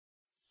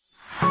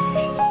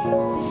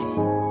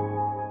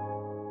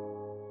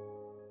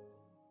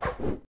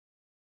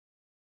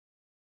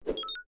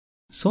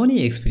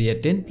Sony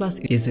Xperia 10 Plus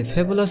is a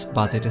fabulous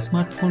budget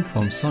smartphone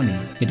from Sony.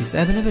 It is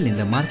available in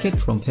the market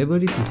from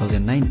February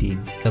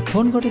 2019. The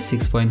phone got a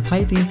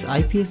 6.5-inch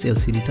IPS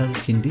LCD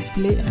touchscreen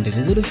display and a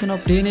resolution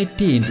of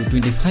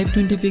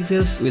 1080x2520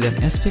 pixels with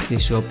an aspect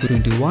ratio of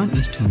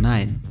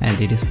 21:9,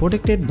 and it is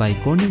protected by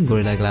Corning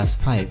Gorilla Glass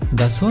 5.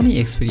 The Sony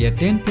Xperia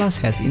 10 Plus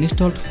has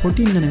installed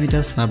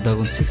 14nm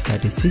Snapdragon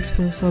 636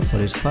 processor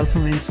for its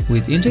performance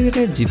with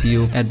integrated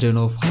GPU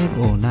Adreno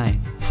 509,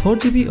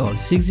 4GB or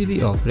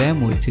 6GB of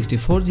RAM with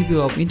 64GB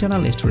of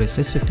internal storage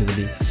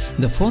respectively.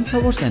 The phone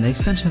supports an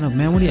expansion of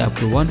memory up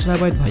to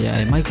 1TB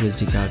via a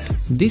microSD card.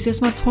 This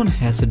smartphone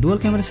has a dual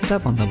camera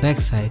setup on the back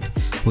side,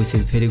 which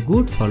is very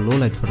good for low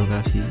light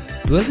photography.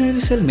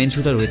 12MP main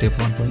shooter with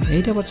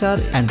f1.8 aperture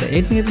and the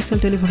 8MP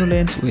telephoto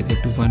lens with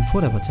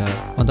f2.4 aperture.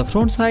 On the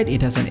front side,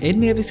 it has an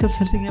 8MP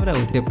selfie camera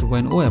with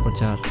f2.0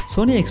 aperture.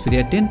 Sony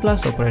Xperia 10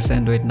 Plus operates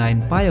Android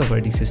 9 Pie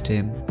operating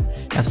system.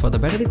 As for the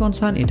battery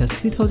concern, it has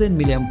 3000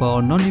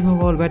 mAh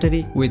non-removable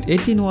battery with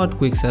 18W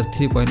Quickcharge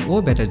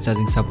 3.0 battery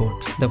charging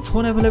support. The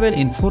phone available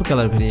in 4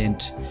 color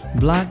variant: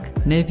 black,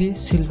 navy,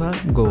 silver,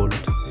 gold,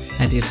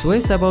 and it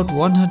weighs about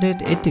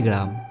 180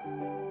 grams.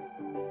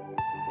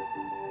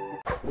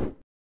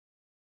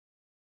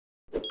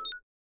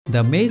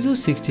 The Meizu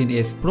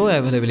 16S Pro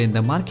available in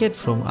the market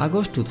from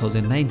August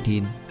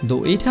 2019.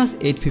 Though it has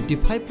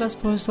 855 plus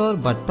processor,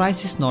 but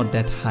price is not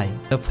that high.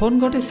 The phone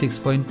got a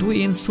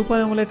 6.2-inch Super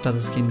AMOLED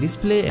touchscreen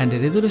display and a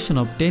resolution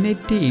of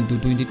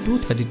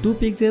 1080x2232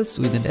 pixels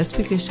with an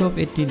aspect ratio of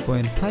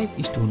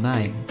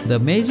 18.5:9. The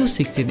Meizu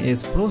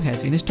 16S Pro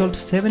has installed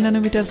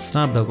 7nm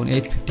Snapdragon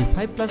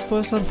 855 plus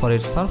processor for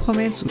its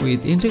performance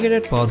with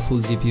integrated powerful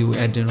GPU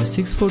Adreno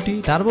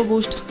 640, turbo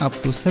boost up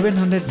to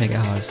 700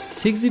 MHz,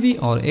 6GB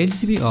or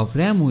 8GB of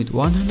RAM with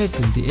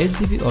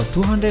 128GB or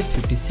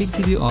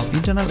 256GB of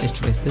internal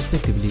storage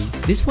respectively.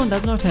 This phone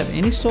does not have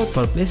any slot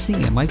for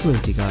placing a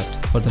microSD card.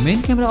 For the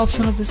main camera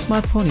option of this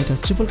smartphone, it has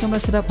triple camera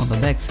setup on the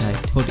back side.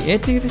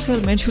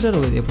 48MP main shooter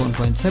with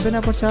f1.7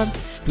 aperture,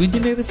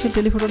 20MP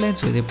telephoto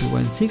lens with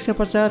f2.6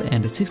 aperture,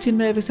 and a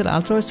 16MP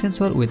ultra-wide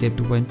sensor with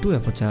f2.2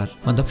 aperture.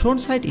 On the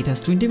front side, it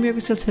has 20MP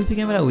selfie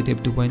camera with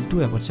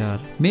f2.2 aperture.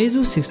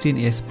 Meizu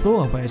 16S Pro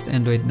operates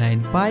Android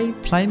 9 Pie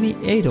Flyme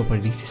 8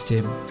 operating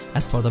system.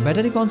 As for the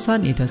battery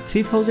concern, it has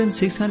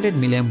 3600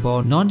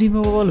 mAh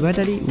non-removable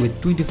battery with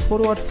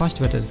 24W fast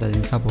battery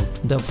charging support.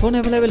 The phone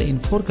available in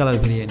 4 color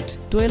variant: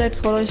 Twilight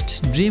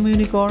Forest, Dream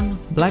Unicorn,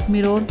 Black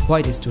Mirror,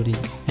 White Story,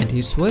 and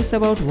it weighs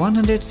about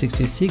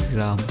 166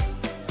 grams.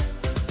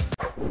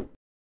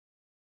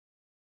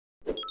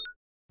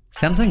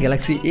 Samsung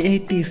Galaxy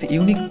A80 is a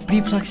unique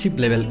pre-flagship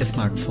level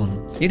smartphone.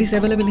 It is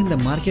available in the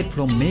market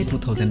from May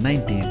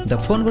 2019. The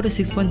phone got a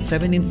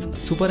 6.7-inch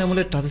Super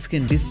AMOLED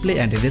touchscreen display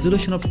and a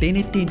resolution of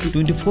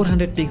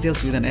 1080x2400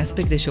 pixels with an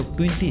aspect ratio of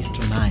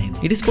 20:9.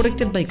 It is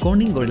protected by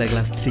Corning Gorilla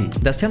Glass 3.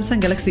 The Samsung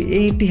Galaxy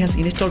A80 has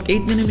installed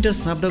 8nm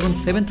Snapdragon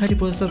 730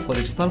 processor for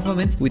its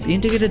performance with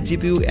integrated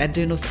GPU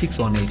Adreno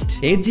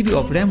 618, 8GB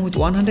of RAM with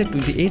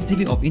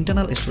 128GB of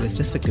internal storage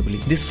respectively.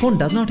 This phone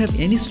does not have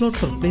any slot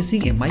for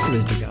placing a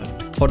microSD card.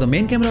 For the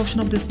main camera option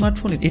of this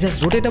smartphone, it has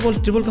rotatable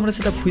triple camera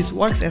setup which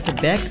works as a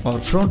back or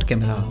front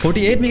camera.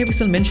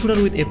 48MP main shooter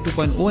with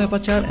f2.0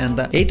 aperture and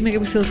the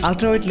 8MP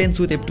ultra-wide lens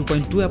with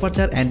f2.2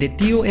 aperture and a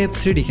TOF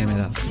 3D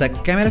camera. The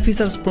camera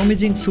features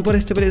promising super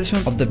stabilization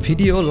of the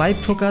video, live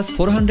focus,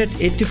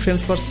 480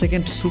 frames per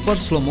second super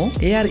slow-mo,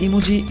 AR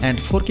emoji, and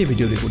 4K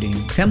video recording.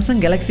 Samsung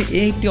Galaxy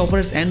A80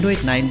 operates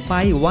Android 9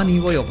 Pie One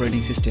UI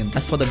operating system.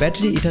 As for the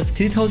battery, it has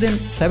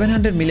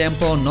 3700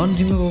 mAh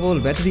non-removable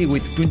battery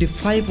with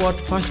 25W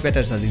fast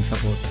battery charging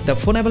support. The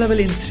phone available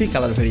in 3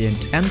 color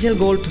variant: Angel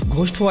Gold,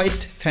 Ghost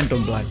White,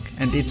 Phantom Black,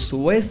 and it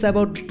weighs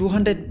about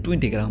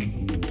 220 grams.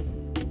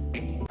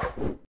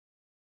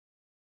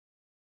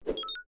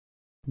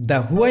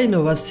 The Huawei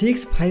Nova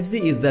 6 5G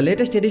is the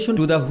latest addition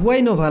to the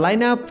Huawei Nova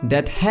lineup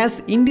that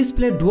has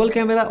in-display dual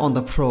camera on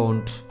the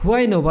front.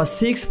 Huawei Nova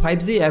 6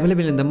 5G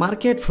available in the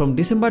market from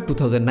December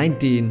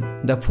 2019.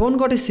 The phone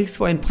got a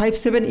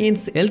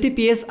 6.57-inch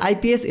LTPS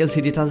IPS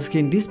LCD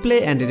touchscreen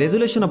display and a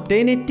resolution of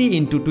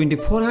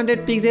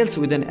 1080x2400 pixels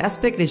with an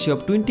aspect ratio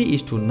of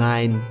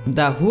 20:9.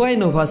 The Huawei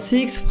Nova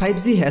 6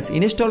 5G has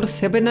installed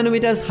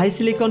 7nm high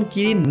silicon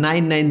Kirin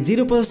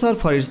 990 processor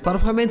for its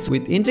performance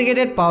with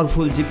integrated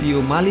powerful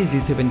GPU Mali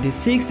G76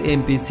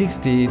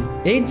 MP60,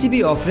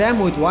 8GB of RAM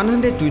with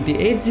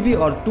 128GB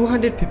or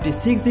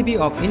 256GB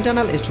of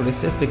internal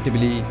storage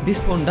respectively. This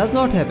phone does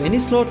not have any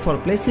slot for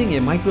placing a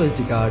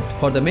microSD card.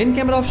 For the main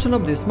camera option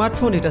of this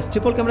smartphone, it has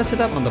triple camera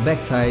setup on the back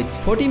side: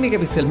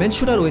 40MP main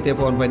shooter with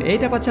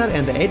f1.8 aperture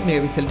and the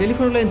 8MP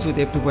telephoto lens with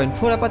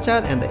f2.4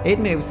 aperture and the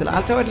 8MP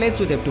ultra-wide lens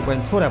with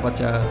f2.4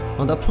 aperture.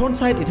 On the front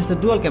side, it has a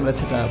dual camera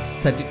setup: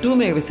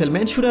 32MP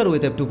main shooter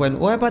with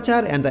f2.0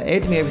 aperture and the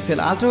 8MP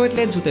ultra-wide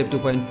lens with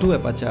f2.2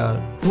 aperture.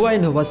 Huawei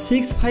Nova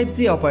 6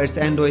 5G operates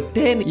Android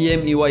 10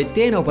 EMUI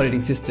 10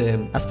 operating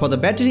system. As for the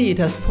battery, it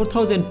has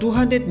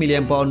 4200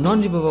 mAh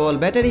non-removable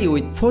battery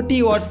with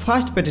 40W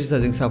fast battery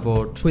charging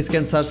support, which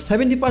can charge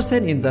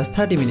 70% in just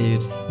 30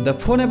 minutes. The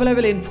phone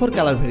available in 4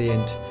 color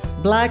variant: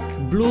 black,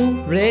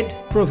 blue, red,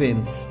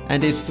 province,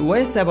 and its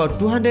weighs about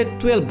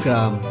 212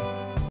 gram.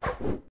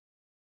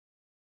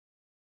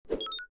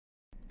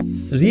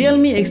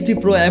 Realme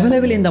X3 Pro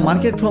available in the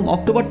market from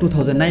October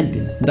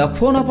 2019. The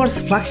phone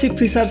offers flagship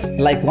features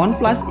like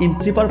OnePlus in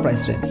cheaper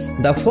price range.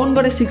 The phone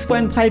got a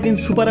 6.5-inch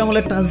Super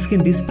AMOLED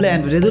touchscreen display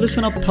and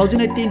resolution of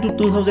 1080 x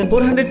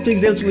 2400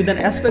 pixels with an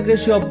aspect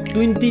ratio of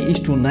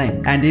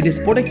 20:9, and it is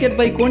protected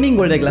by Corning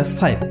Gorilla Glass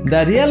 5.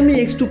 The Realme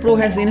X2 Pro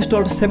has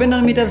installed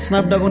 7nm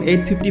Snapdragon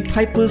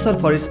 855 processor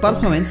for its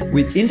performance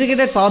with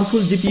integrated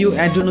powerful GPU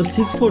Adreno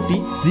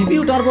 640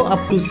 GPU turbo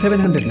up to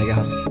 700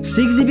 MHz,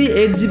 6GB,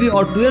 8GB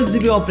or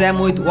 12GB of RAM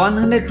with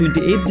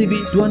 128GB,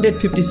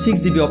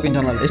 256GB of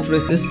internal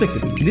storage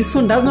respectively. This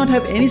phone does not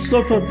have any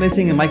slot for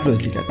placing a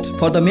microSD card.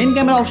 For the main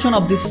camera option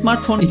of this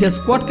smartphone, it has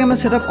quad camera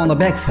setup on the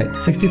back side,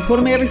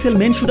 64MP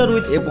main shooter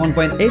with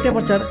f1.8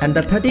 aperture and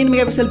the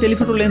 13MP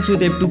telephoto lens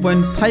with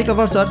f2.5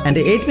 aperture and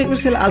the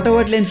 8MP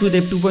ultra-wide lens with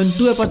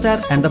f2.2 aperture,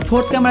 and the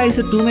fourth camera is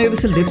a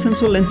 2MP depth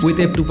sensor lens with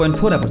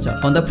f2.4 aperture.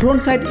 On the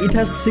front side, it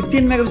has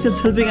 16MP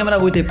selfie camera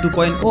with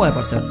f2.0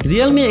 aperture.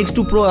 Realme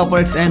X2 Pro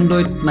operates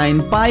Android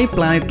 9 Pie,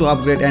 planned to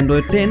upgrade Android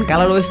 10,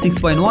 ColorOS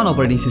 6.1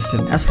 operating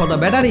system. As for the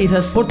battery, it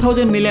has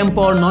 4000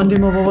 mAh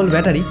non-removable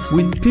battery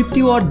with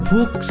 50W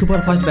VOOC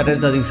superfast battery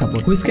charging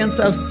support, which can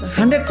charge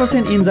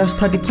 100% in just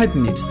 35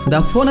 minutes.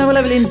 The phone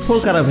available in 4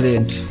 color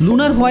variant: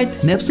 Lunar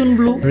White, Neptune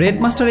Blue, Red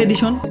Master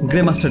Edition,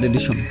 Grey Master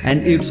Edition,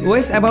 and it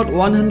weighs about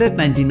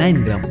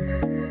 199 gram.